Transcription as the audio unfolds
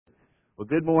Well,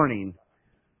 good morning.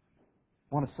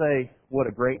 I want to say what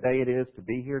a great day it is to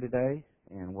be here today,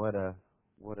 and what a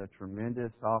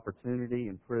tremendous opportunity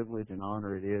and privilege and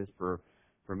honor it is for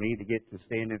me to get to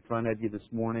stand in front of you this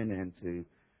morning and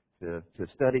to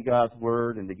study God's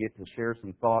Word and to get to share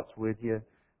some thoughts with you.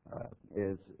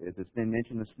 As it's been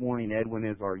mentioned this morning, Edwin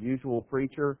is our usual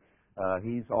preacher.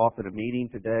 He's off at a meeting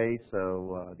today,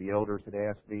 so the elders had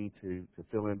asked me to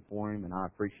fill in for him, and I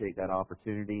appreciate that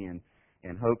opportunity.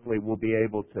 And hopefully we'll be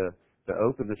able to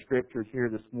open the Scriptures here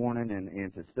this morning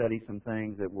and to study some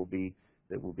things that will be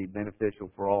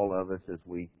beneficial for all of us as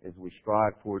we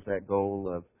strive towards that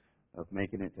goal of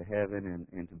making it to heaven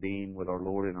and to being with our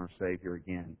Lord and our Savior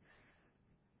again.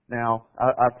 Now,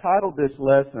 I've titled this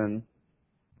lesson,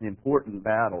 Important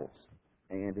Battles.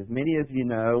 And as many of you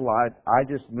know, I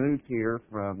just moved here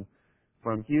from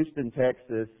Houston,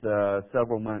 Texas,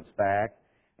 several months back.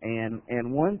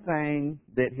 And one thing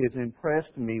that has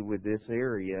impressed me with this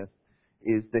area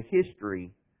is the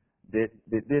history that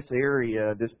this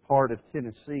area, this part of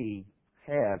Tennessee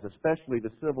has, especially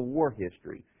the Civil War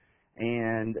history.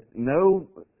 And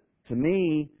to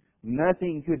me,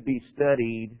 nothing could be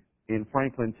studied in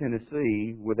Franklin,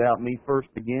 Tennessee without me first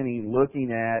beginning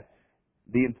looking at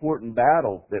the important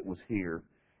battle that was here.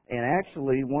 And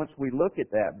actually, once we look at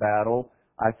that battle,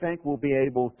 I think we'll be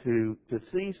able to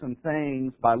see some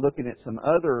things by looking at some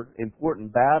other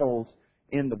important battles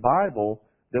in the Bible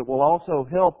that will also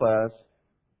help us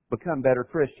become better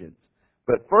Christians.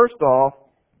 But first off,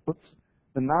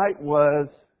 the night was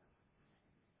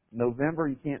November.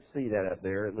 You can't see that up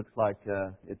there. It looks like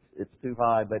it's too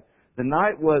high. But the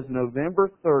night was November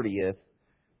 30th,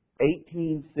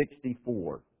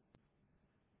 1864.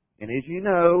 And as you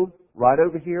know, right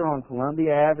over here on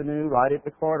Columbia Avenue, right at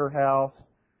the Carter House,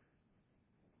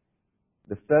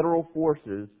 the federal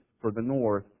forces for the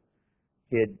North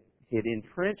had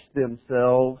entrenched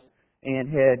themselves and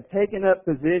had taken up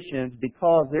positions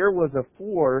because there was a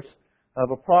force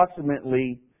of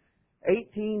approximately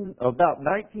about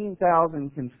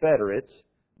 19,000 Confederates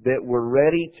that were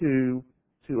ready to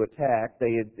attack.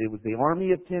 It was the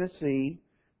Army of Tennessee.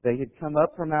 They had come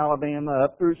up from Alabama,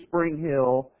 up through Spring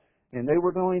Hill, and they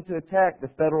were going to attack the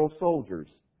Federal soldiers,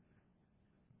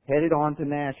 headed on to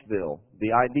Nashville.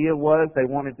 The idea was they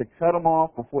wanted to cut them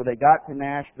off before they got to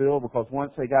Nashville, because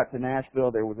once they got to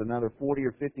Nashville, there was another 40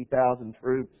 or 50,000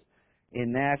 troops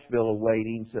in Nashville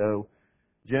awaiting. So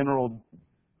General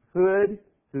Hood,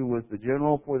 who was the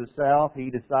general for the South, he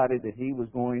decided that he was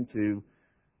going to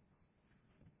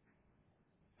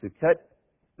cut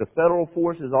the Federal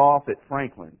forces off at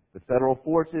Franklin. The Federal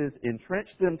forces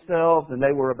entrenched themselves, and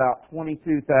they were about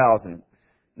 22,000.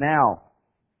 Now,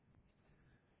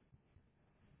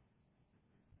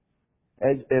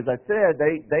 as I said,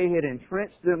 they had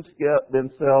entrenched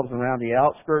themselves around the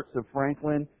outskirts of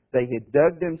Franklin. They had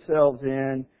dug themselves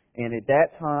in, and at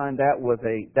that time, that was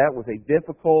a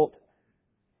difficult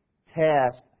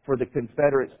task for the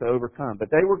Confederates to overcome. But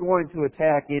they were going to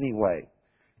attack anyway.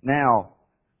 Now,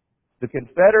 the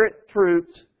Confederate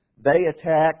troops, they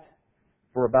attacked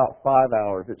for about 5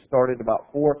 hours. It started about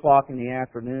 4 o'clock in the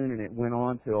afternoon, and it went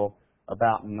on till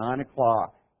about 9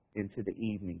 o'clock into the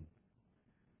evening.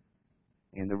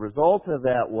 And the result of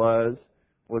that was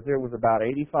there was about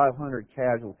 8,500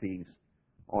 casualties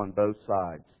on both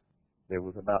sides. There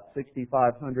was about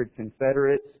 6,500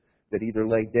 Confederates that either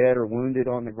lay dead or wounded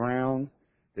on the ground.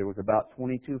 There was about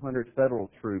 2,200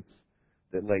 Federal troops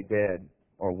that lay dead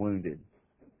or wounded.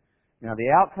 Now,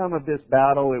 the outcome of this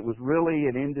battle, it was really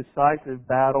an indecisive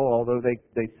battle, although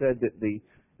they said that the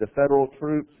Federal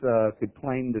troops could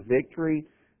claim the victory.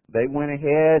 They went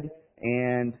ahead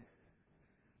and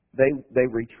they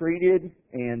retreated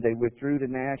and they withdrew to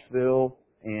Nashville.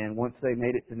 And once they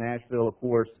made it to Nashville, of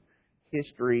course,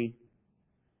 history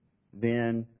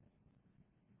then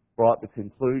brought the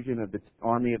conclusion of the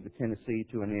Army of the Tennessee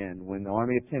to an end. When the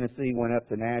Army of Tennessee went up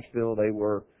to Nashville,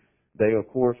 they of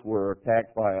course were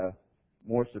attacked by a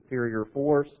more superior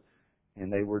force,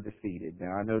 and they were defeated.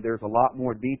 Now, I know there's a lot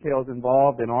more details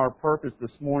involved, and our purpose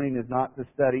this morning is not to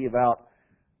study about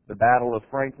the Battle of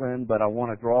Franklin, but I want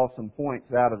to draw some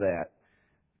points out of that.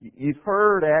 You've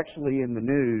heard actually in the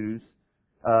news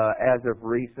as of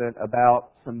recent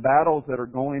about some battles that are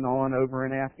going on over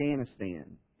in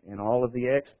Afghanistan. And all of the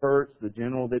experts, the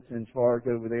general that's in charge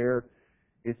over there,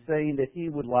 is saying that he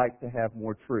would like to have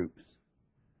more troops.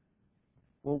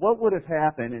 Well, what would have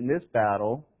happened in this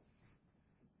battle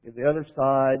if the other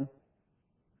side,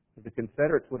 if the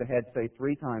Confederates would have had, say,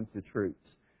 3 times the troops?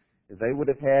 If they would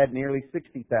have had nearly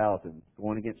 60,000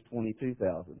 going against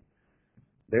 22,000.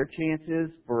 Their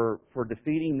chances for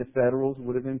defeating the Federals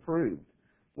would have improved.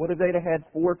 What if they'd have had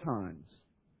 4 times?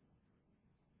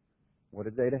 What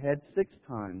if they'd have had 6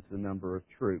 times the number of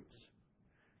troops?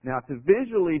 Now, to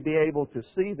visually be able to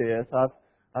see this,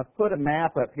 I've put a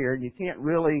map up here. You can't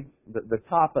really, the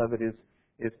top of it is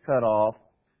cut off.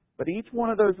 But each one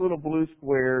of those little blue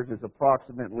squares is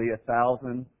approximately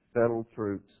 1,000 federal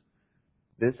troops.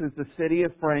 This is the city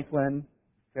of Franklin.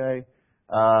 Okay.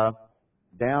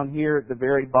 Down here at the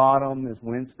very bottom is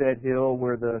Winstead Hill,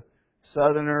 where the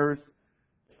Southerners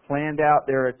planned out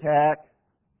their attack.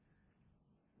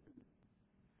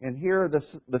 And here are the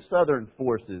Southern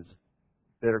forces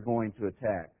that are going to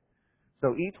attack.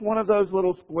 So each one of those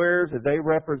little squares, if they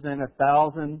represent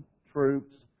 1,000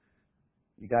 troops,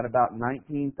 you got about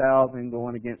 19,000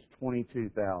 going against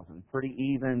 22,000. Pretty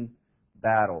even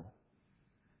battle.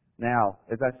 Now,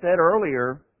 as I said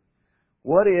earlier,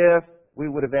 what if we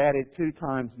would have added 2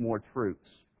 times more troops?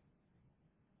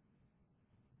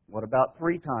 What about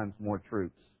 3 times more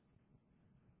troops?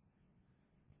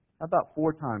 How about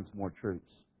 4 times more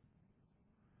troops?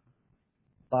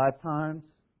 5 times?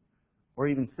 Or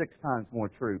even 6 times more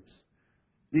troops?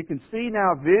 You can see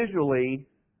now visually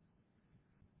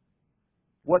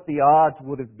what the odds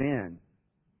would have been.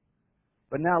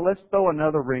 But now let's throw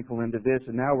another wrinkle into this,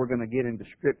 and now we're going to get into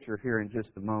Scripture here in just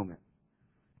a moment.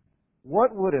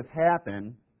 What would have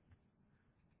happened,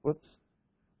 what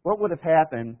would have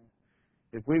happened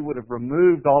if we would have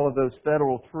removed all of those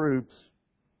federal troops,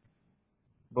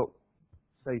 but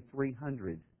say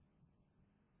 300?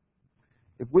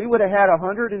 If we would have had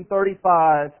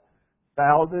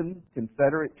 135,000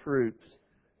 Confederate troops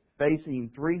facing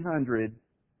 300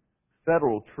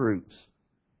 federal troops,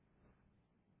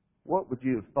 what would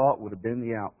you have thought would have been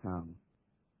the outcome?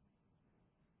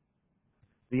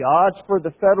 The odds for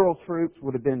the federal troops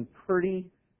would have been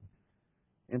pretty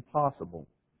impossible.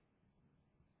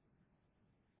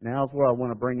 Now's where I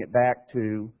want to bring it back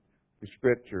to the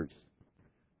Scriptures.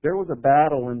 There was a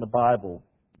battle in the Bible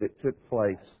that took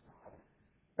place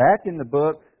back in the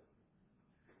book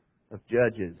of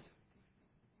Judges.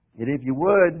 And if you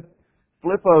would,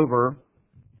 flip over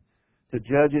to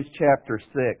Judges chapter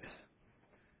 6,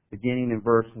 beginning in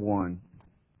verse 1.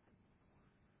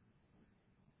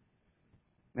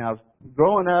 Now,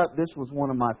 growing up, this was one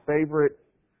of my favorite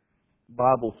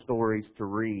Bible stories to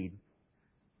read.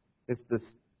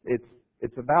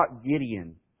 It's about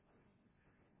Gideon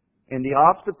and the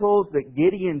obstacles that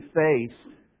Gideon faced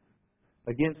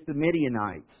against the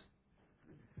Midianites.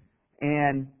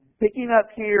 And picking up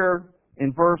here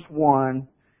in verse 1,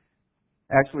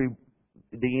 actually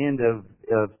the end of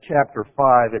chapter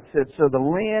 5, it said, "So the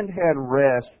land had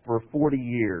rest for 40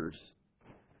 years.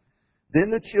 Then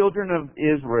the children of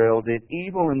Israel did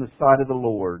evil in the sight of the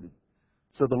Lord.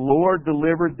 So the Lord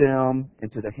delivered them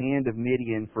into the hand of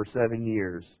Midian for 7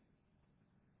 years.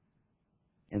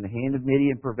 And the hand of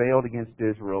Midian prevailed against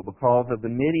Israel. Because of the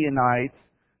Midianites,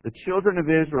 the children of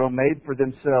Israel made for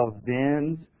themselves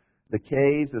dens, the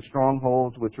caves, the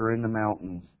strongholds which are in the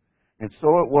mountains. And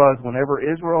so it was, whenever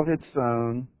Israel had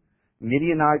sown,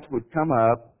 Midianites would come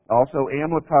up. Also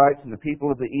Amalekites and the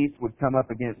people of the east would come up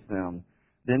against them.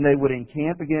 Then they would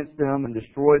encamp against them and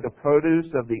destroy the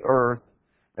produce of the earth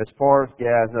as far as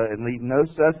Gaza, and leave no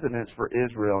sustenance for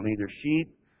Israel, neither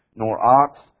sheep, nor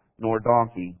ox, nor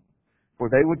donkey. For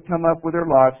they would come up with their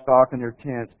livestock and their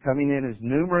tents, coming in as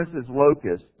numerous as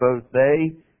locusts. Both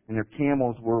they and their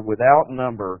camels were without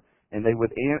number, and they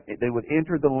would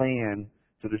enter the land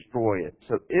to destroy it.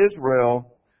 So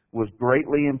Israel was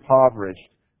greatly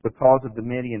impoverished because of the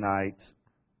Midianites,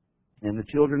 and the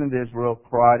children of Israel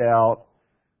cried out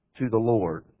to the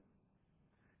Lord.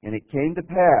 And it came to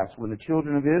pass, when the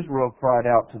children of Israel cried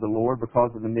out to the Lord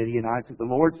because of the Midianites, that the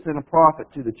Lord sent a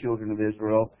prophet to the children of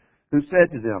Israel, who said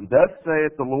to them, "Thus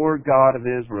saith the Lord God of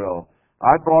Israel,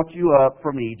 I brought you up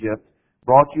from Egypt,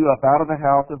 brought you up out of the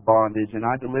house of bondage, and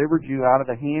I delivered you out of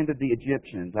the hand of the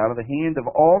Egyptians, out of the hand of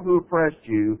all who oppressed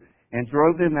you, and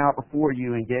drove them out before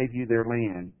you, and gave you their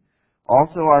land.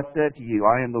 Also I said to you,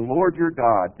 I am the Lord your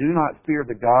God. Do not fear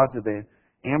the gods of the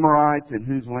Amorites in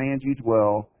whose land you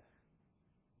dwell,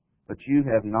 but you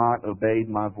have not obeyed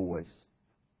my voice."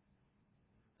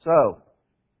 So,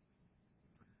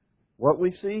 what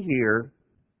we see here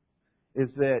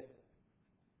is that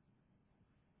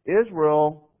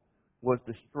Israel was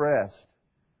distressed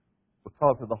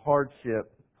because of the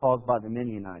hardship caused by the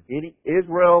Midianites.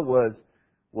 Israel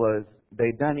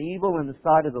they'd done evil in the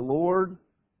sight of the Lord.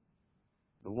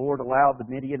 The Lord allowed the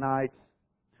Midianites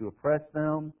to oppress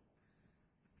them.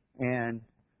 And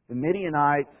the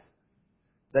Midianites,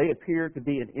 they appeared to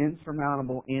be an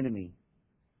insurmountable enemy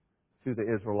to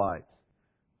the Israelites.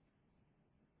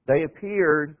 They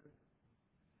appeared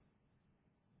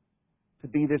to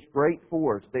be this great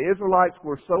force. The Israelites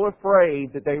were so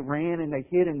afraid that they ran and they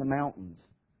hid in the mountains,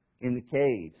 in the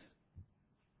caves.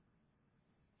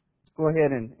 Let's go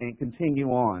ahead and continue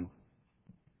on.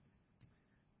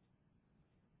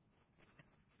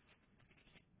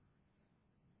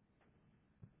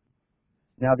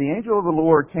 Now the angel of the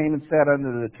Lord came and sat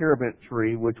under the terebinth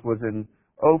tree, which was in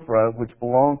Ophrah, which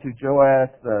belonged to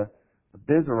Joash the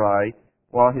Bizarite,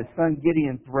 while his son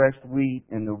Gideon threshed wheat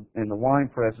in the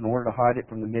winepress in order to hide it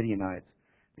from the Midianites.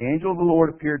 The angel of the Lord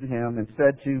appeared to him and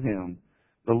said to him,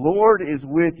 "The Lord is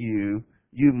with you,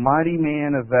 you mighty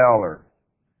man of valor."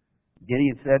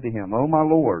 Gideon said to him, "O my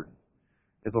Lord,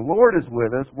 if the Lord is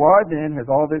with us, why then has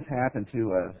all this happened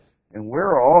to us? And where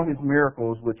are all his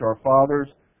miracles which our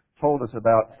fathers told us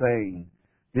about, saying,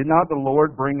 Did not the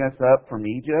Lord bring us up from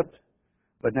Egypt?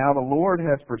 But now the Lord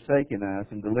has forsaken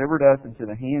us and delivered us into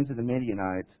the hands of the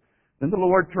Midianites." Then the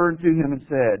Lord turned to him and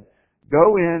said,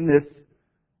 Go in this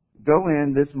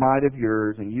might of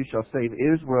yours, and you shall save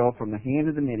Israel from the hand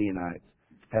of the Midianites.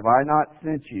 Have I not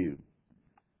sent you?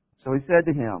 So he said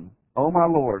to him, O my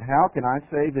Lord, how can I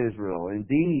save Israel?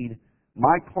 Indeed,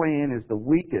 my clan is the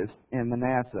weakest in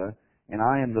Manasseh, and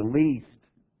I am the least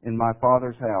in my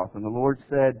father's house. And the Lord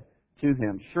said to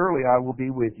him, Surely I will be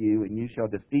with you, and you shall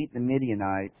defeat the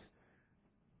Midianites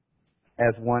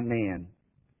as one man.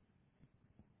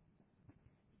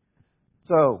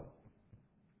 So,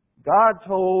 God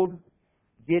told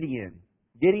Gideon.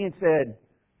 Gideon said,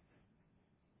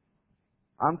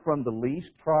 I'm from the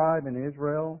least tribe in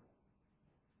Israel.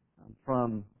 I'm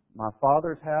from my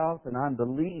father's house, and I'm the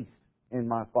least in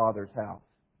my father's house.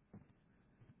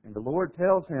 And the Lord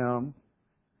tells him,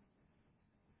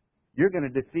 you're going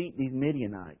to defeat these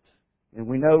Midianites. And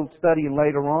we know, studying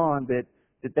later on, that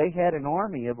they had an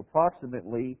army of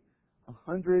approximately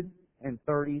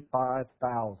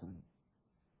 135,000.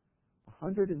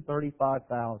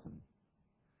 135,000.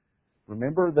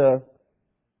 Remember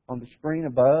on the screen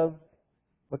above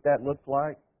what that looked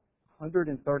like?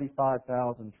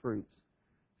 135,000 troops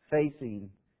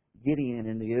facing Gideon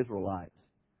and the Israelites.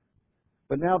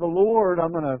 But now the Lord,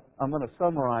 I'm going to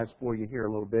summarize for you here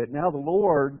a little bit. Now the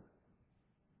Lord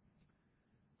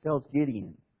tells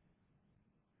Gideon,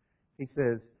 he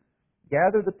says,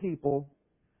 gather the people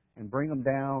and bring them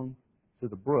down to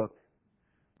the brook,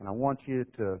 and I want you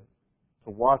to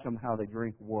watch them how they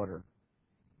drink water.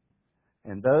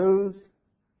 And those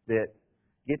that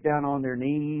get down on their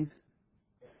knees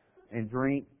and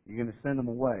drink, you're going to send them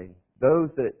away. Those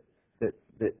that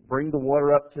bring the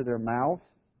water up to their mouth,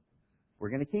 we're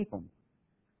going to keep them.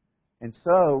 And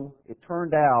so it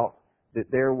turned out that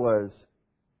there was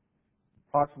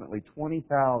approximately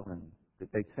 20,000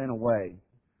 that they sent away.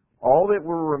 All that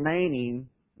were remaining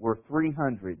were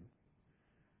 300.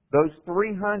 Those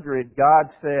 300, God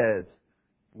says,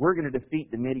 we're going to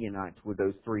defeat the Midianites with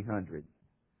those 300.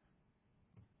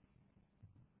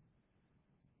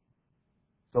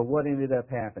 So what ended up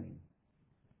happening?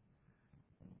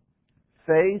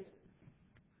 Faith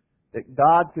that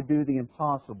God could do the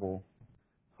impossible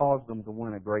caused them to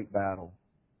win a great battle.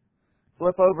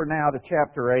 Flip over now to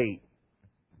chapter 8.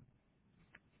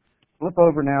 Flip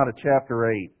over now to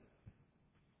chapter 8.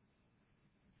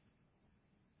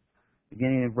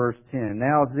 Beginning in verse 10.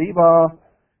 Now Zebah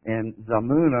and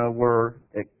Zalmunna were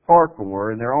at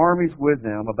Karkor, and their armies with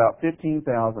them, about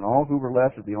 15,000, all who were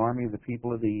left of the army of the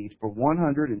people of the east, for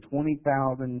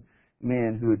 120,000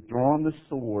 men who had drawn the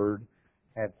sword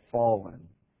had fallen.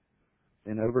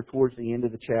 And over towards the end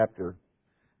of the chapter.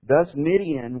 Thus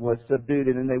Midian was subdued,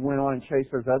 and then they went on and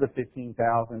chased those other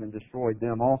 15,000 and destroyed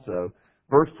them also.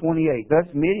 Verse 28,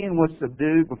 Thus Midian was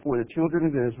subdued before the children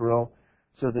of Israel,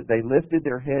 so that they lifted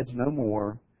their heads no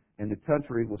more, and the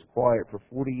country was quiet for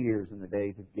 40 years in the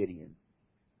days of Gideon.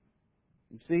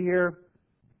 You see here,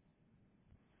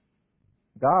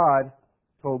 God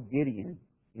told Gideon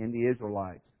and the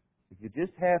Israelites, if you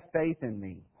just have faith in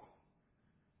me,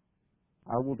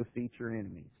 I will defeat your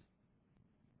enemies.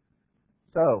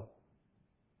 So,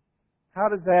 how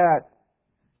does that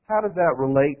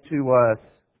relate to us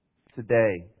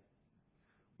today?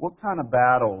 What kind of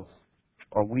battles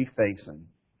are we facing?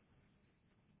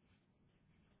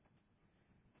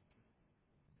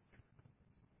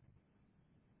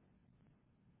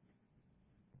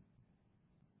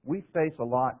 We face a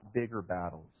lot bigger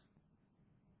battles.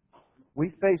 We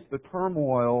face the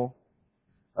turmoil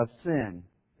of sin.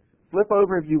 Flip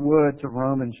over, if you would, to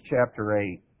Romans chapter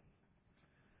 8.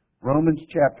 Romans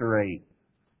chapter 8.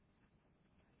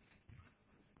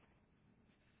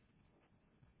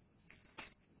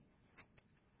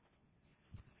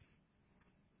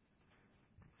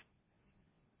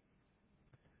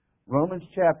 Romans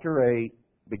chapter 8,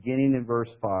 beginning in verse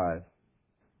 5.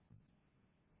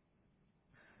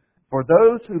 For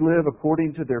those who live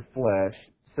according to their flesh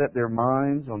set their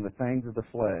minds on the things of the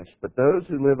flesh, but those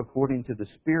who live according to the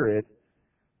Spirit,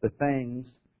 the things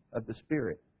of the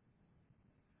Spirit.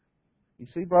 You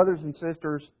see, brothers and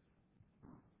sisters,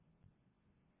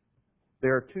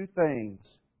 there are two things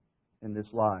in this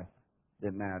life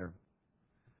that matter.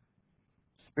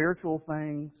 Spiritual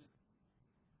things,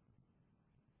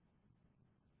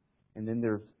 and then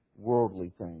there's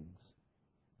worldly things.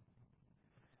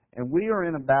 And we are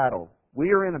in a battle.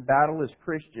 We are in a battle as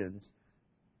Christians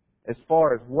as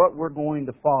far as what we're going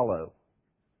to follow.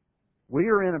 We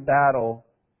are in a battle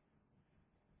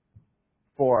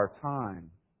for our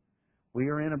time. We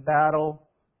are in a battle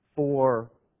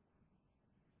for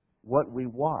what we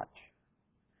watch.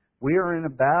 We are in a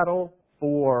battle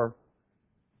for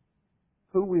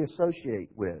who we associate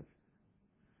with.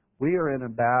 We are in a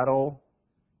battle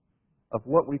of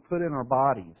what we put in our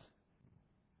bodies.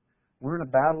 We're in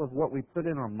a battle of what we put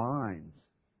in our minds.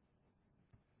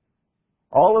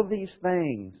 All of these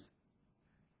things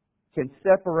can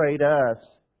separate us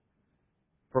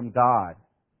from God.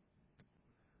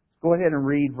 Go ahead and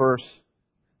read verse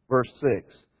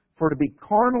 6. For to be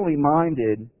carnally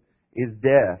minded is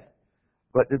death,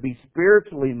 but to be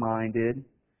spiritually minded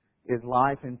is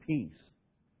life and peace.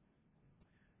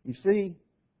 You see,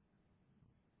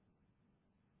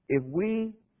 if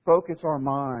we focus our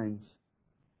minds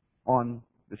on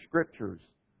the Scriptures,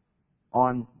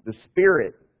 on the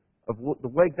Spirit of the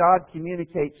way God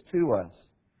communicates to us,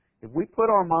 if we put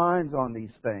our minds on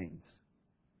these things,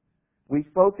 we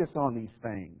focus on these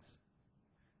things,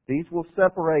 these will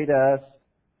separate us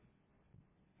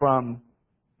from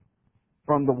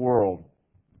the world.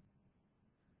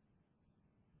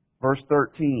 Verse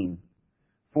 13,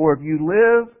 for if you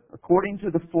live according to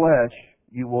the flesh,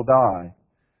 you will die.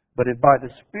 But if by the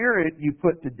Spirit you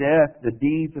put to death the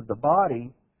deeds of the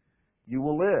body, you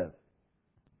will live.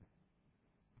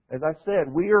 As I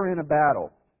said, we are in a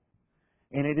battle.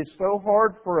 And it is so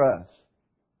hard for us.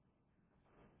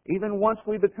 Even once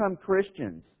we become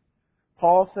Christians,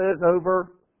 Paul says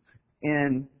over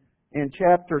in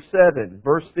chapter 7,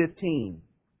 verse 15,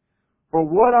 for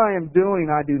what I am doing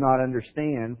I do not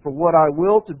understand, for what I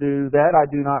will to do, that I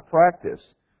do not practice.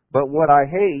 But what I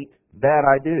hate, that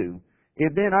I do.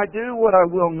 If then I do what I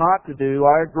will not to do,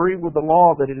 I agree with the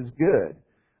law that it is good.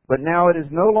 But now it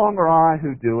is no longer I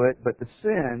who do it, but the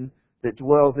sin that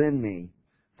dwells in me.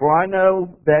 For I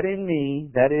know that in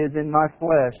me, that is, in my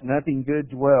flesh, nothing good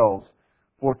dwells.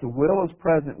 For to will is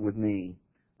present with me,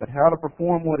 but how to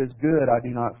perform what is good I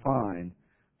do not find.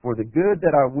 For the good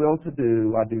that I will to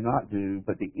do, I do not do,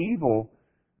 but the evil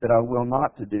that I will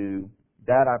not to do,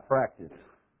 that I practice.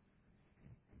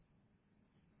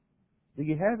 Do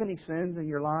you have any sins in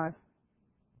your life?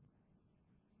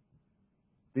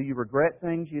 Do you regret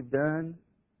things you've done?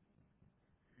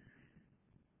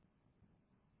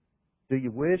 Do you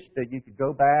wish that you could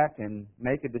go back and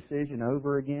make a decision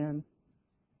over again?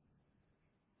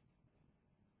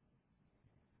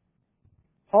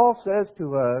 Paul says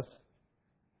to us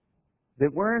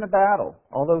that we're in a battle,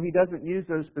 although he doesn't use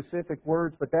those specific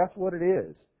words, but that's what it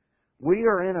is. We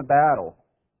are in a battle.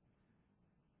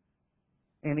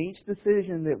 And each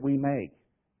decision that we make,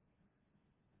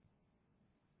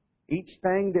 each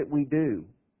thing that we do,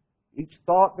 each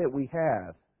thought that we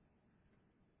have,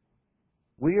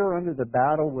 we are under the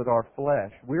battle with our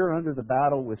flesh. We are under the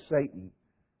battle with Satan.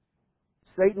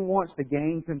 Satan wants to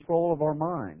gain control of our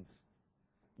minds.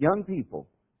 Young people,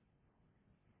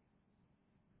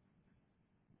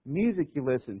 music you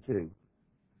listen to.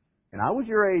 And I was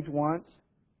your age once.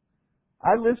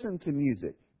 I listened to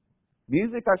music.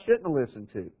 Music I shouldn't have listened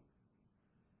to.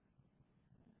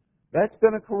 That's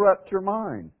going to corrupt your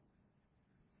mind.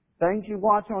 Things you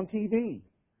watch on TV,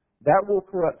 that will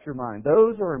corrupt your mind.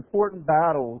 Those are important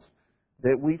battles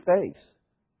that we face.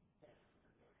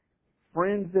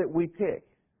 Friends that we pick,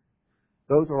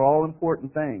 those are all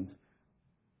important things.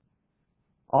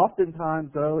 Oftentimes,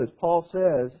 though, as Paul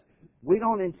says, we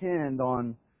don't intend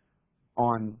on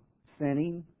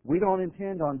sinning. We don't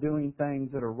intend on doing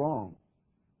things that are wrong.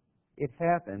 It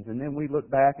happens, and then we look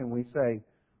back and we say,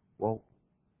 well,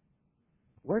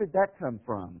 where did that come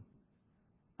from?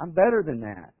 I'm better than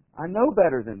that. I know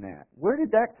better than that. Where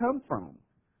did that come from?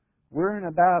 We're in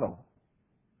a battle.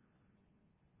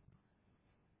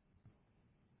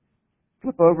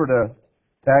 Flip over to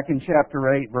back in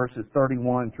chapter 8, verses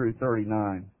 31 through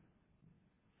 39.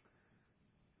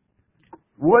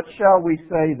 What shall we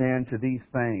say then to these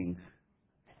things?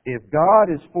 If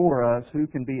God is for us, who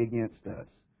can be against us?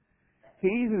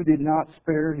 He who did not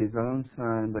spare his own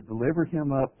Son, but delivered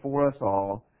him up for us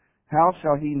all, how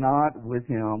shall he not with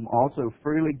him also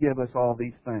freely give us all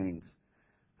these things?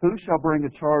 Who shall bring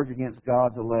a charge against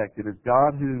God's elect? It is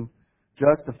God who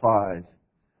justifies.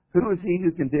 Who is he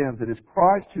who condemns? It is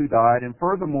Christ who died, and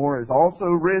furthermore is also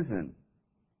risen,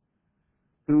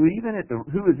 who is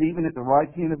even at the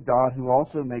right hand of God, who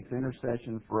also makes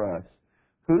intercession for us.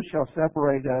 Who shall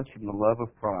separate us from the love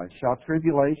of Christ? Shall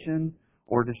tribulation,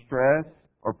 or distress,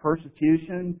 or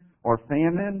persecution, or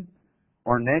famine,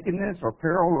 or nakedness, or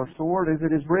peril, or sword, as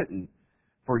it is written,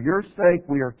 for your sake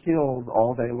we are killed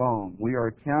all day long. We are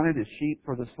accounted as sheep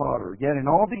for the slaughter. Yet in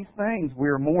all these things we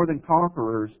are more than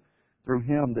conquerors through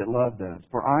him that loved us.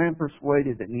 For I am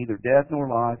persuaded that neither death nor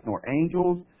life, nor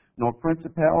angels, nor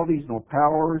principalities, nor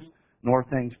powers, nor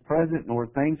things present, nor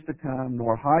things to come,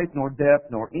 nor height, nor depth,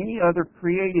 nor any other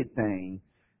created thing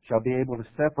shall be able to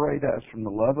separate us from the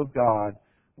love of God,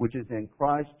 which is in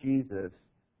Christ Jesus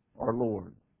our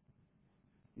Lord.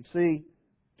 You see,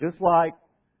 just like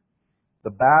the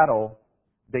battle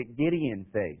that Gideon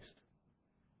faced,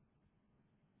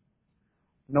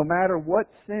 no matter what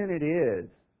sin it is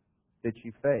that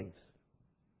you face,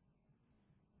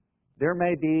 there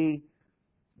may be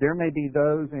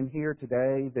those in here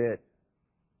today that,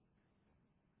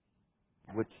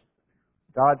 which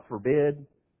God forbid,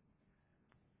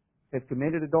 have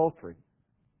committed adultery.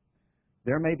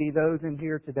 There may be those in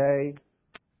here today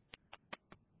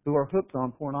who are hooked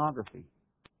on pornography.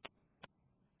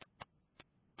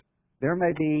 There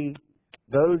may be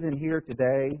those in here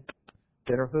today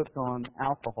that are hooked on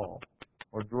alcohol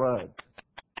or drugs.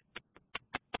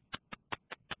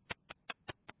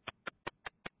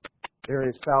 There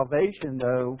is salvation,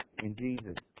 though, in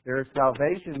Jesus. There is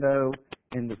salvation, though,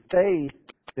 in the faith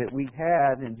that we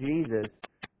have in Jesus,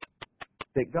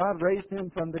 that God raised him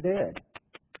from the dead.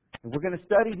 And we're going to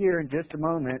study here in just a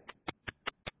moment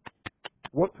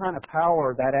what kind of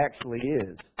power that actually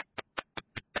is.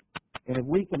 And if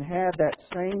we can have that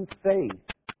same faith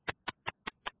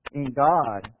in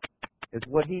God as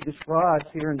what he describes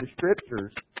here in the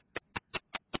Scriptures,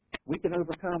 we can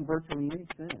overcome virtually any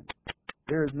sin.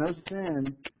 There is no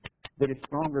sin that is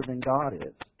stronger than God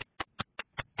is.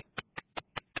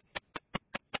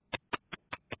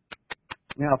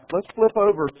 Now, let's flip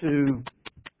over to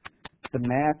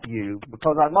Matthew,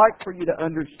 because I'd like for you to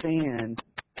understand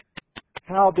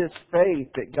how this faith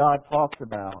that God talks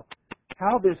about,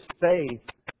 how this faith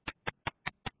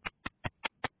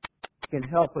can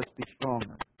help us be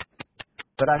stronger.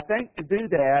 But I think to do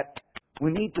that,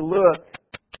 we need to look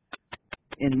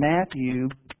in Matthew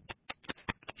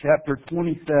chapter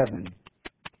 27.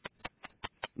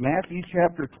 Matthew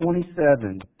chapter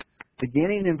 27,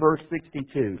 beginning in verse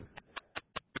 62.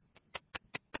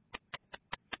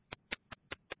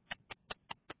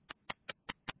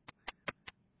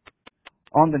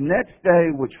 On the next day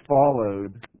which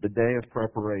followed the day of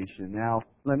preparation. Now,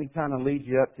 let me kind of lead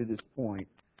you up to this point.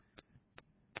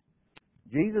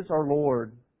 Jesus our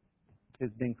Lord has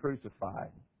been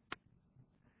crucified.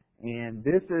 And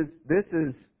this is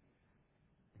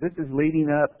leading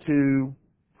up to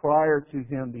prior to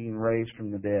him being raised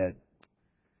from the dead.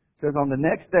 It says on the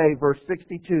next day, verse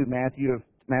 62,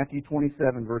 Matthew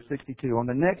 27, verse 62, on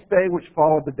the next day which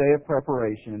followed the day of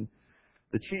preparation,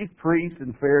 the chief priests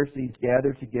and Pharisees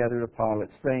gathered together to Pilate,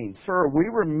 saying, Sir, we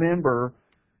remember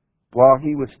while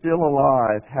he was still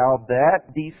alive how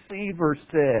that deceiver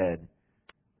said,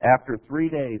 After 3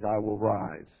 days I will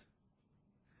rise.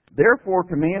 Therefore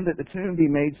command that the tomb be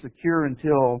made secure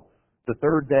until the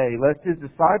third day, lest his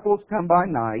disciples come by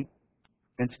night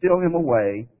and steal him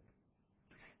away,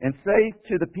 and say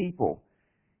to the people,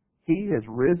 He has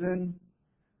risen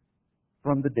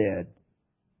from the dead.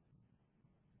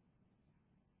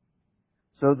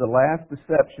 So the last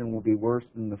deception will be worse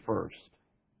than the first.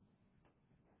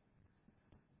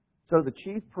 So the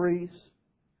chief priests,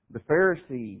 the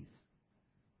Pharisees,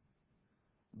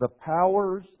 the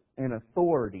powers and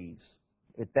authorities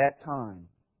at that time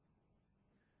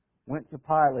went to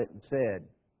Pilate and said,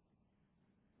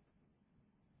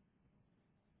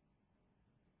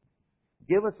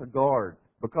 Give us a guard,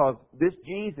 because this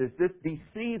Jesus, this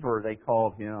deceiver they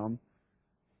called him,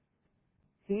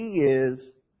 his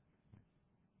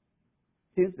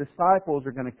disciples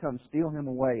are going to come steal him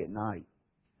away at night.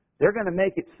 They're going to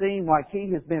make it seem like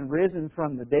he has been risen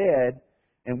from the dead,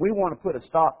 and we want to put a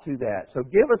stop to that. So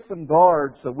give us some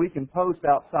guards so we can post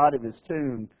outside of his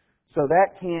tomb so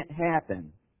that can't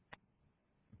happen.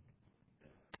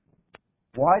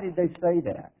 Why did they say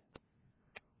that?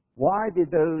 Why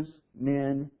did those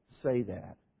men say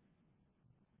that?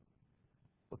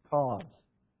 Because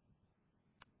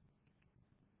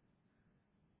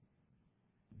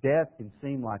death can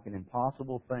seem like an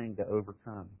impossible thing to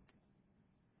overcome.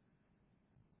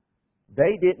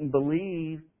 They didn't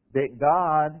believe that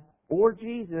God or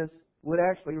Jesus would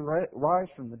actually rise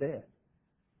from the dead.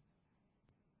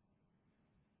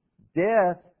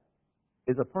 Death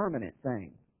is a permanent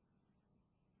thing.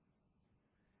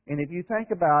 And if you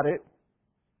think about it,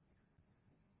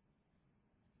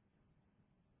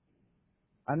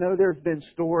 I know there's been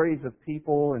stories of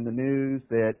people in the news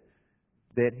that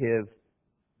have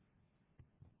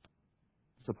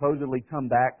supposedly come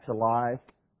back to life.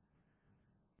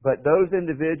 But those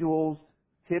individuals,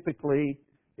 typically,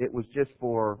 it was just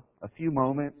for a few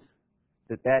moments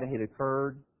that had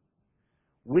occurred.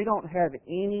 We don't have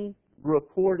any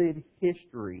recorded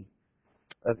history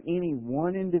of any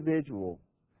one individual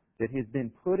that has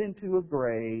been put into a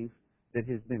grave, that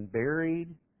has been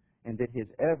buried, and that has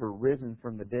ever risen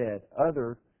from the dead,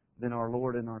 other than our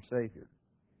Lord and our Savior.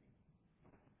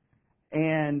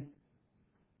 And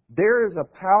there is a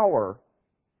power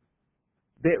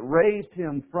that raised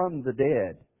Him from the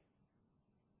dead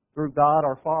through God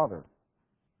our Father.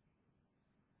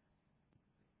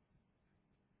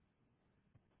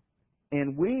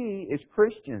 And we, as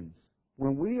Christians,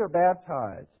 when we are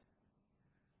baptized,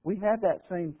 we have that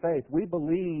same faith. We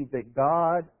believe that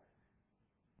God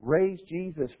raised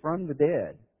Jesus from the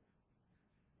dead.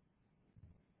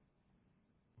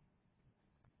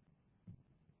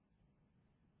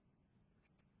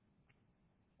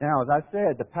 Now, as I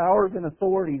said, the powers and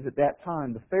authorities at that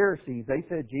time, the Pharisees, they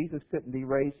said Jesus couldn't be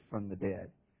raised from the dead.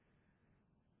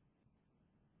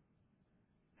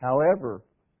 However,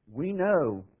 we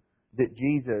know that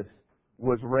Jesus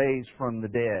was raised from the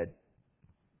dead.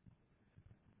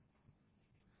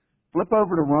 Flip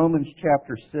over to Romans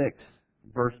chapter 6,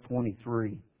 verse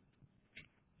 23.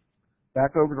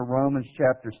 Back over to Romans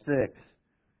chapter 6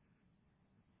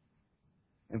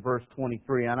 and verse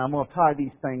 23. And I'm going to tie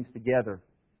these things together.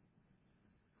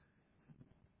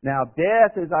 Now,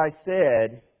 death, as I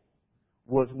said,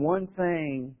 was one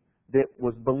thing that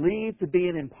was believed to be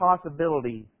an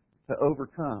impossibility to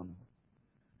overcome.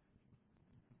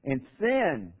 And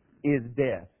sin is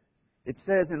death. It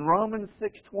says in Romans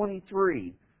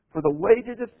 6:23, "For the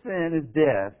wages of sin is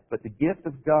death, but the gift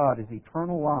of God is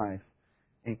eternal life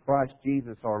in Christ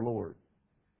Jesus our Lord."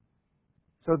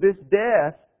 So this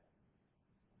death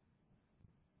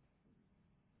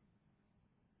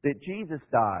that Jesus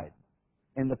died,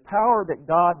 and the power that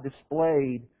God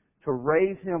displayed to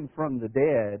raise Him from the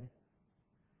dead,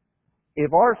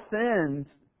 if our sins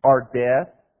are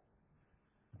death,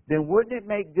 then wouldn't it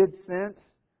make good sense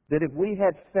that if we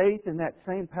had faith in that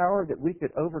same power that we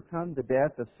could overcome the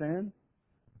death of sin?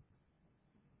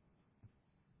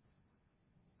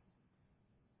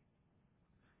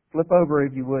 Flip over,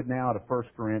 if you would, now to 1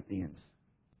 Corinthians.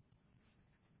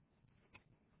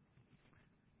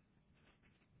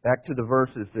 Back to the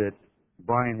verses that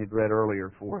Brian had read earlier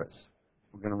for us.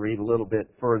 We're going to read a little bit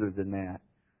further than that.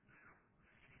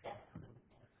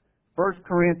 1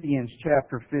 Corinthians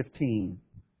chapter 15,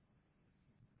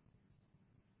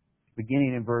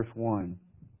 beginning in verse 1.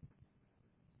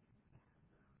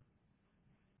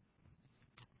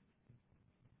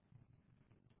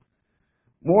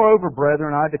 "Moreover,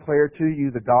 brethren, I declare to you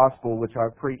the gospel which I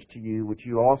preached to you, which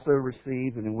you also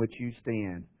received and in which you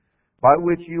stand, by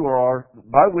which you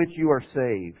are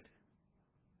saved,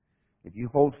 if you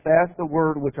hold fast the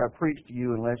word which I preached to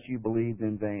you, unless you believed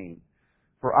in vain.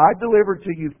 For I delivered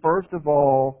to you first of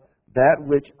all that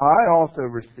which I also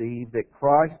received, that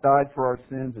Christ died for our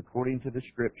sins according to the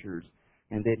Scriptures,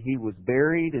 and that He was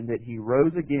buried, and that He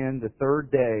rose again the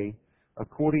third day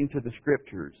according to the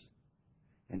Scriptures,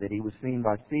 and that He was seen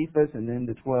by Cephas, and then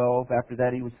the 12. After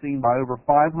that He was seen by over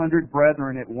 500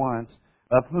 brethren at once,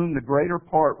 of whom the greater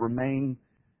part remain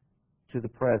to the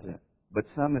present, but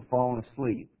some have fallen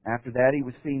asleep. After that He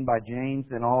was seen by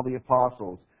James and all the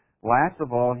apostles. Last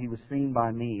of all, He was seen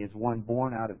by me, as one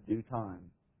born out of due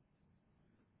time."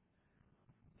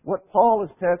 What Paul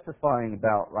is testifying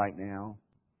about right now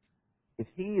is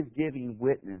he is giving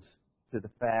witness to the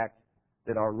fact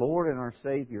that our Lord and our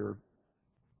Savior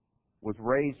was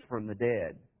raised from the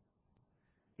dead.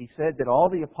 He said that all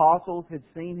the apostles had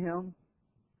seen Him.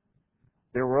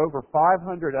 There were over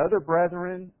 500 other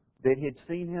brethren that had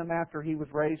seen Him after He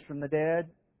was raised from the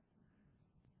dead.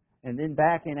 And then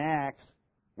back in Acts,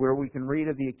 where we can read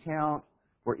of the account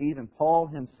where even Paul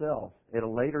himself, at a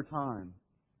later time,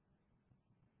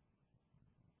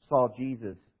 saw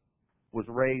Jesus was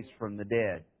raised from the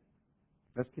dead.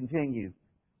 Let's continue.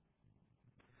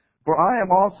 "For I am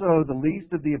also the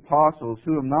least of the apostles,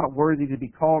 who am not worthy to be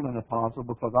called an apostle,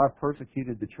 because I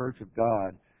persecuted the church of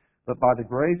God. But by the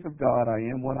grace of God I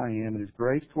am what I am, and His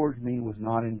grace towards me was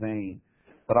not in vain.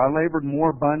 But I labored more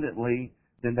abundantly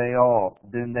than they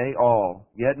all.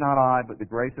 Yet not I, but the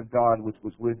grace of God which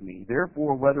was with me.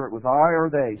 Therefore, whether it was I or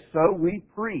they, so we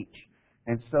preach,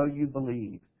 and so you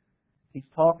believe. He's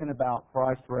talking about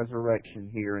Christ's resurrection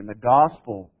here, and the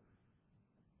gospel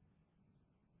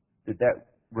that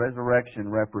resurrection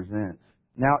represents.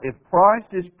 Now, if Christ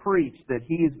is preached that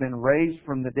He has been raised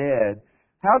from the dead,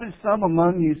 how do some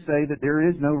among you say that there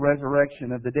is no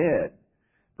resurrection of the dead?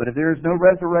 But if there is no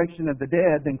resurrection of the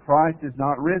dead, then Christ is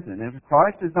not risen. And if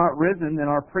Christ is not risen, then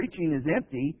our preaching is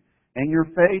empty, and your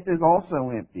faith is also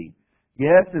empty.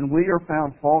 Yes, and we are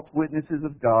found false witnesses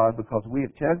of God, because we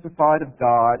have testified of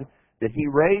God that He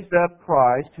raised up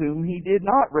Christ, whom He did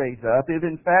not raise up, if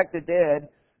in fact the dead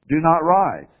do not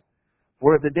rise.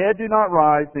 For if the dead do not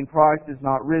rise, then Christ is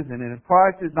not risen. And if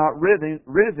Christ is not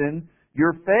risen,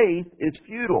 your faith is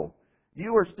futile.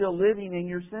 You are still living in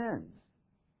your sins.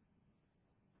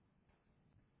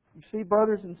 You see,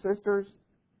 brothers and sisters,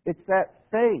 it's that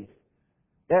faith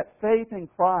in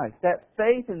Christ, that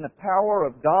faith in the power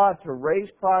of God to raise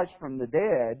Christ from the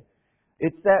dead.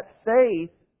 It's that faith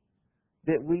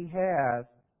that we have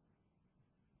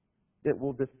that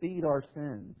will defeat our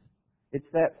sins. It's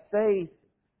that faith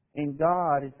in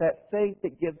God. It's that faith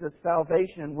that gives us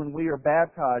salvation when we are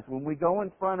baptized. When we go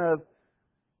in front of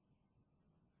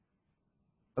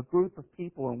a group of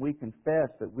people and we confess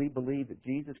that we believe that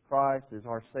Jesus Christ is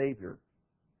our Savior.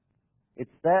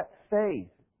 It's that faith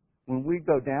when we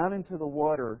go down into the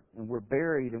water and we're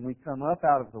buried and we come up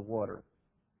out of the water.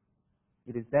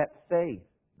 It is that faith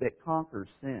that conquers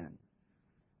sin.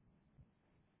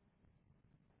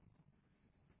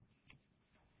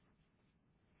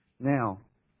 Now,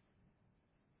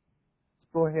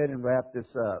 let's go ahead and wrap this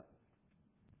up.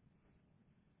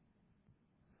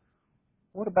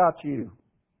 What about you?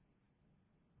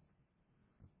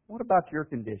 What about your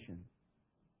condition?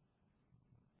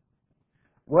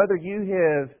 Whether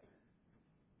you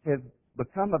have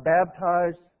become a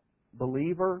baptized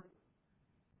believer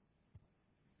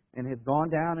and have gone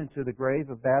down into the grave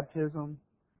of baptism,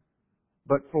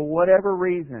 but for whatever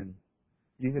reason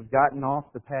you have gotten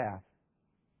off the path.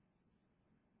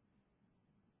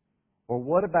 Or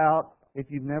what about if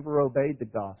you've never obeyed the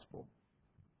gospel?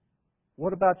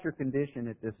 What about your condition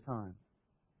at this time?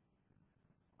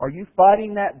 Are you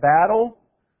fighting that battle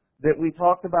that we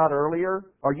talked about earlier?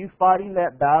 Are you fighting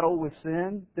that battle with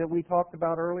sin that we talked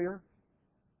about earlier?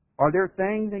 Are there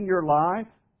things in your life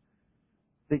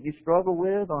that you struggle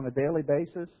with on a daily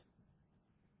basis?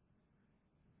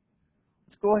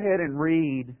 Let's go ahead and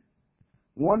read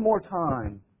one more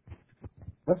time.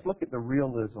 Let's look at the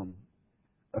realism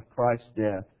of Christ's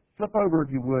death. Flip over, if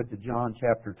you would, to John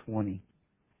chapter 20.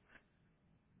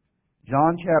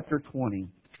 John chapter 20.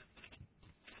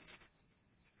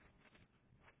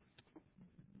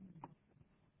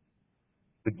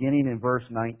 Beginning in verse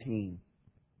 19.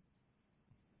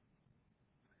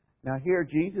 Now here,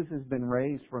 Jesus has been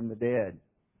raised from the dead.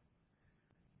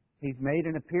 He's made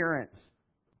an appearance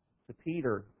to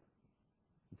Peter,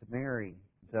 to Mary,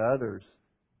 to others.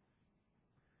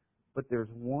 But there's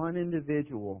one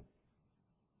individual,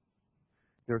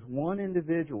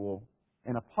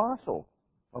 an apostle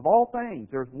of all things.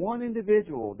 There's one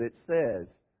individual that says,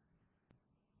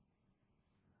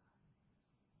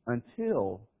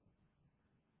 until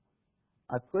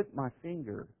I put my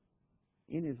finger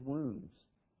in His wounds,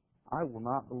 I will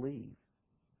not believe.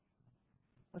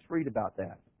 Let's read about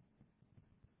that.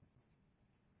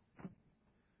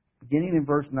 Beginning in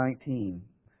verse 19.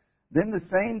 Then the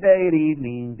same day at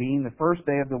evening, being the first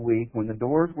day of the week, when the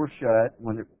doors were shut,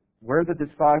 where the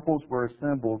disciples were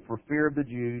assembled for fear of the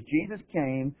Jews, Jesus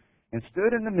came and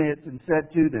stood in the midst and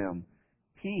said to them,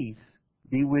 Peace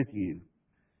be with you.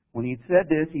 When He had said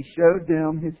this, He showed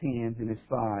them His hands and His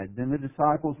side. Then the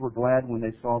disciples were glad when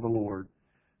they saw the Lord.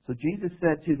 So Jesus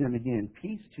said to them again,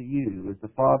 Peace to you. As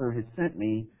the Father has sent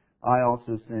me, I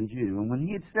also send you. And when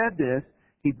He had said this,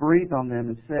 He breathed on them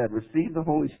and said, Receive the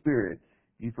Holy Spirit.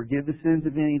 If you forgive the sins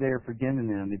of any, they are forgiven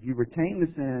them. If you retain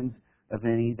the sins of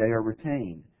any, they are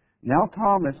retained. Now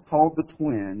Thomas, called the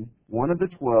twin, one of the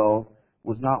 12,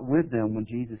 was not with them when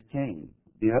Jesus came.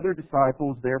 The other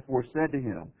disciples therefore said to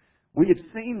Him, We have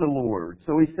seen the Lord.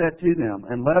 So He said to them,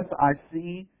 Unless I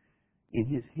see in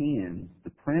His hands the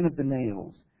print of the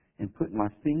nails, and put my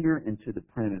finger into the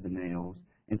print of the nails,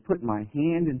 and put my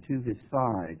hand into His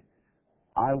side,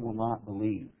 I will not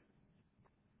believe.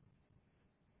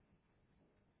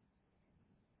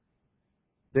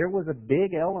 There was a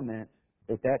big element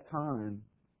at that time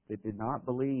that did not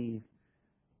believe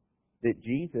that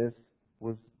Jesus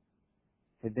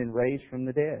had been raised from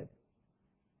the dead.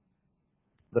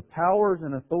 the powers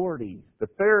and authorities, the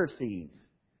Pharisees.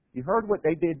 You heard what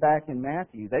they did back in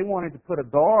Matthew. They wanted to put a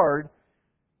guard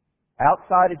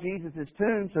outside of Jesus'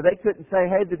 tomb so they couldn't say,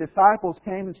 hey, the disciples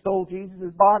came and stole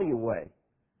Jesus' body away.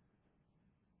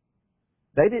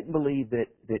 They didn't believe that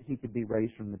he could be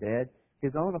raised from the dead.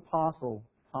 His own apostle,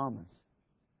 Thomas,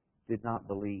 did not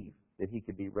believe that he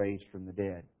could be raised from the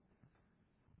dead.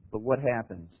 But what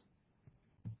happens?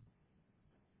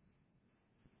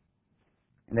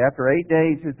 And after 8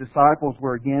 days, his disciples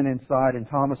were again inside and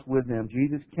Thomas with them.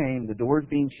 Jesus came, the doors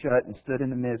being shut, and stood in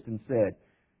the midst and said,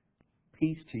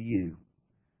 peace to you.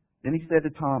 Then he said to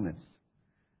Thomas,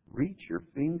 reach your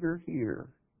finger here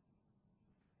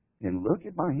and look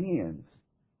at my hands.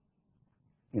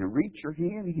 And reach your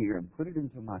hand here and put it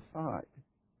into my side.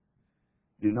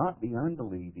 Do not be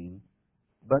unbelieving,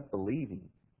 but believing.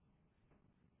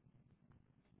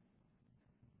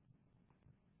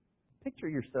 Picture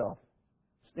yourself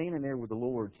standing there with the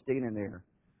Lord, standing there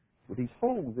with these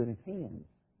holes in his hands,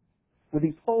 with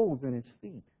these holes in his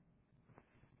feet,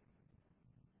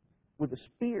 with a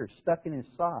spear stuck in his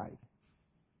side.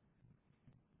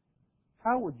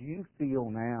 How would you feel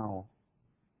now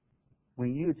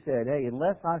when you had said, hey,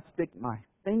 unless I stick my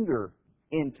finger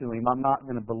into him, I'm not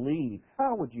going to believe?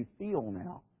 How would you feel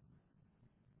now?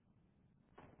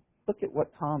 Look at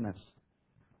what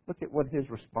his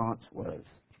response was.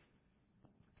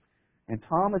 And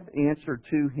Thomas answered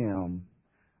to him,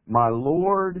 my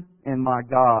Lord and my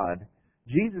God.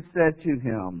 Jesus said to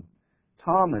him,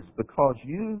 Thomas, because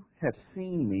you have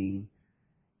seen me,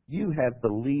 you have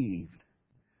believed.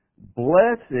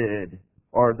 Blessed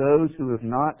are those who have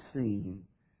not seen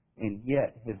and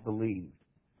yet have believed.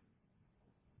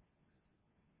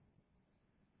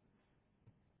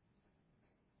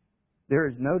 There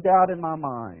is no doubt in my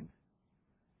mind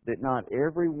that not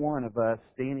every one of us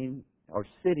standing or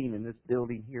sitting in this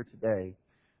building here today,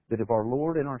 that if our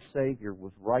Lord and our Savior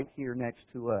was right here next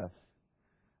to us,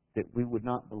 that we would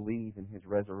not believe in His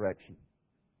resurrection.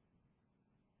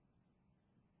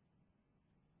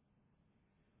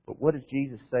 But what does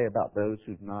Jesus say about those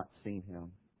who've not seen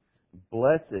Him?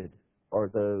 Blessed are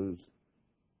those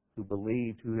who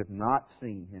believed who have not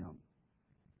seen Him.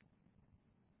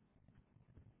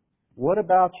 What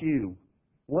about you?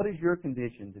 What is your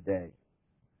condition today?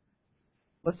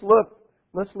 Let's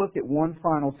look at one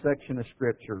final section of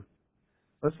Scripture.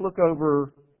 Let's look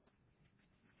over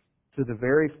to the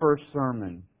very first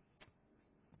sermon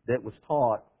that was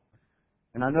taught.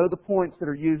 And I know the points that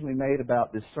are usually made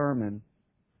about this sermon,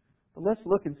 but let's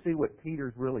look and see what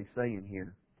Peter's really saying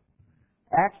here.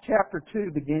 Acts chapter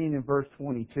 2, beginning in verse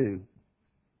 22.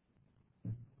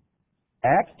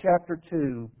 Acts chapter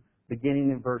 2, beginning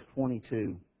in verse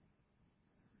 22.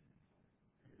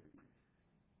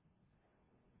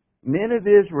 Men of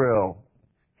Israel,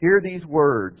 hear these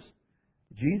words.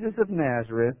 Jesus of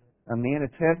Nazareth, a man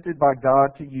attested by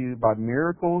God to you by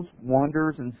miracles,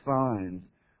 wonders, and signs,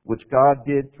 which God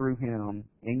did through him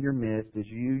in your midst, as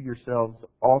you yourselves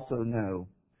also know.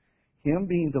 Him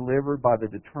being delivered by the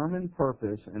determined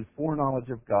purpose and foreknowledge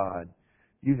of God,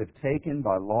 you have taken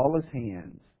by lawless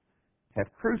hands,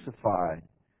 have crucified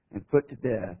and put to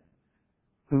death,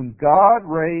 whom God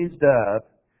raised up,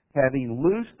 having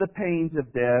loosed the pains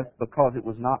of death, because it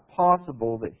was not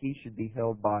possible that he should be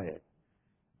held by it.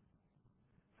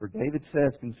 For David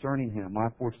says concerning him, I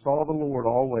foresaw the Lord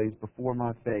always before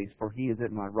my face, for he is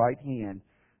at my right hand,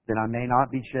 that I may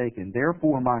not be shaken.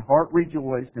 Therefore my heart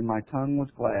rejoiced, and my tongue was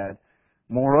glad.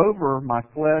 Moreover, my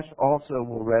flesh also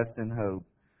will rest in hope.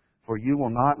 For you will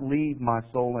not leave my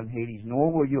soul in Hades,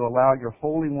 nor will you allow your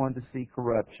Holy One to see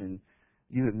corruption.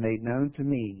 You have made known to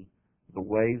me the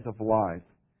ways of life.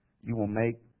 You will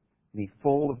make me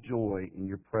full of joy in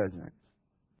your presence.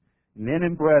 Men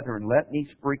and brethren, let me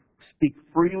speak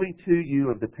freely to you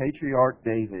of the patriarch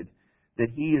David,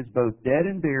 that he is both dead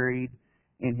and buried,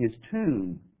 and his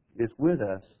tomb is with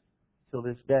us till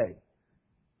this day.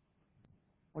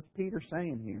 What's Peter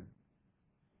saying here?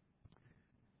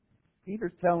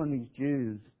 Peter's telling these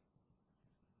Jews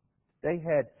they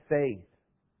had faith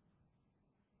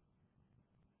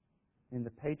in the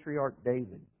patriarch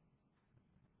David.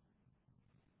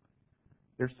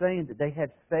 They're saying that they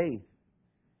had faith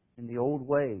in the old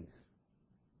ways.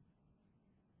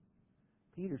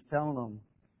 Peter's telling them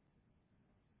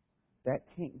that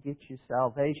can't get you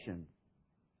salvation.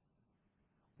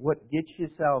 What gets you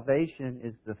salvation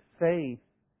is the faith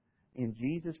in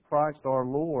Jesus Christ our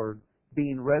Lord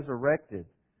being resurrected.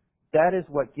 That is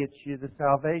what gets you the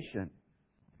salvation.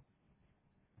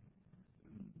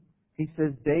 He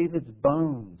says David's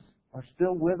bones are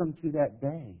still with him to that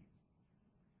day.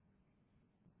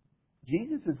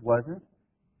 Jesus's wasn't.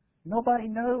 Nobody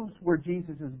knows where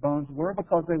Jesus' bones were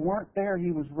because they weren't there.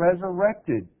 He was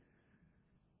resurrected.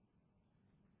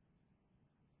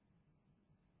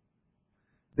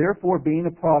 Therefore, being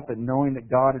a prophet, knowing that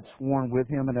God had sworn with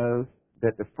him an oath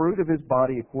that the fruit of his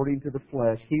body according to the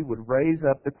flesh, he would raise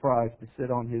up the Christ to sit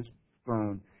on his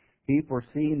throne. He,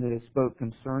 foreseeing this, spoke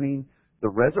concerning the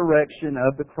resurrection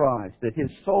of the Christ, that his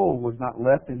soul was not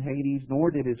left in Hades, nor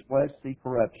did his flesh see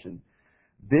corruption.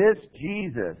 This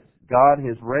Jesus God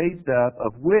has raised up,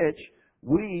 of which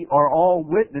we are all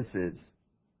witnesses.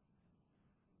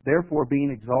 Therefore,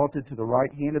 being exalted to the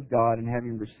right hand of God, and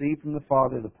having received from the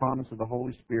Father the promise of the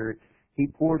Holy Spirit, he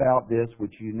poured out this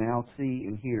which you now see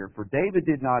and hear. For David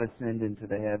did not ascend into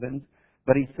the heavens,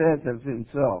 but he says of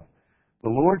himself, the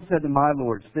Lord said to my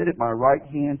Lord, sit at my right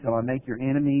hand till I make your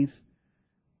enemies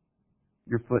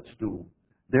your footstool.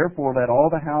 Therefore, let all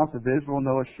the house of Israel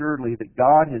know assuredly that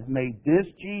God has made this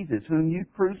Jesus, whom you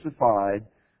crucified,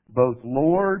 both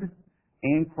Lord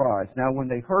and Christ. Now, when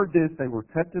they heard this, they were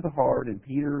cut to the heart, and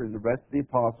Peter and the rest of the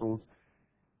apostles,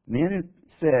 men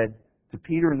said to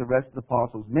Peter and the rest of the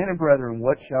apostles, men and brethren,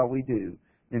 what shall we do?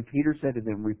 Then Peter said to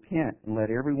them, repent, and let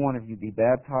every one of you be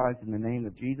baptized in the name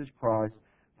of Jesus Christ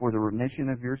for the remission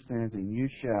of your sins, and you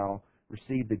shall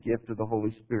receive the gift of the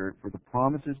Holy Spirit. For the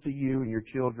promises to you and your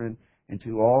children, and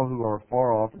to all who are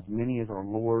far off, as many as our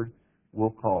Lord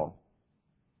will call.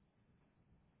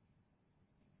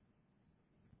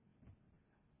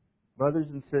 Brothers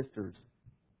and sisters,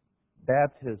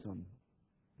 baptism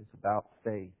is about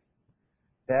faith.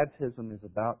 Baptism is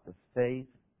about the faith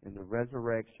in the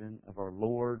resurrection of our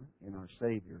Lord and our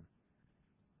Savior.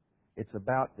 It's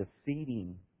about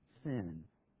defeating sin.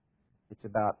 It's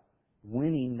about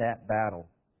winning that battle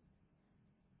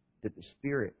that the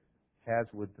Spirit has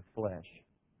with the flesh.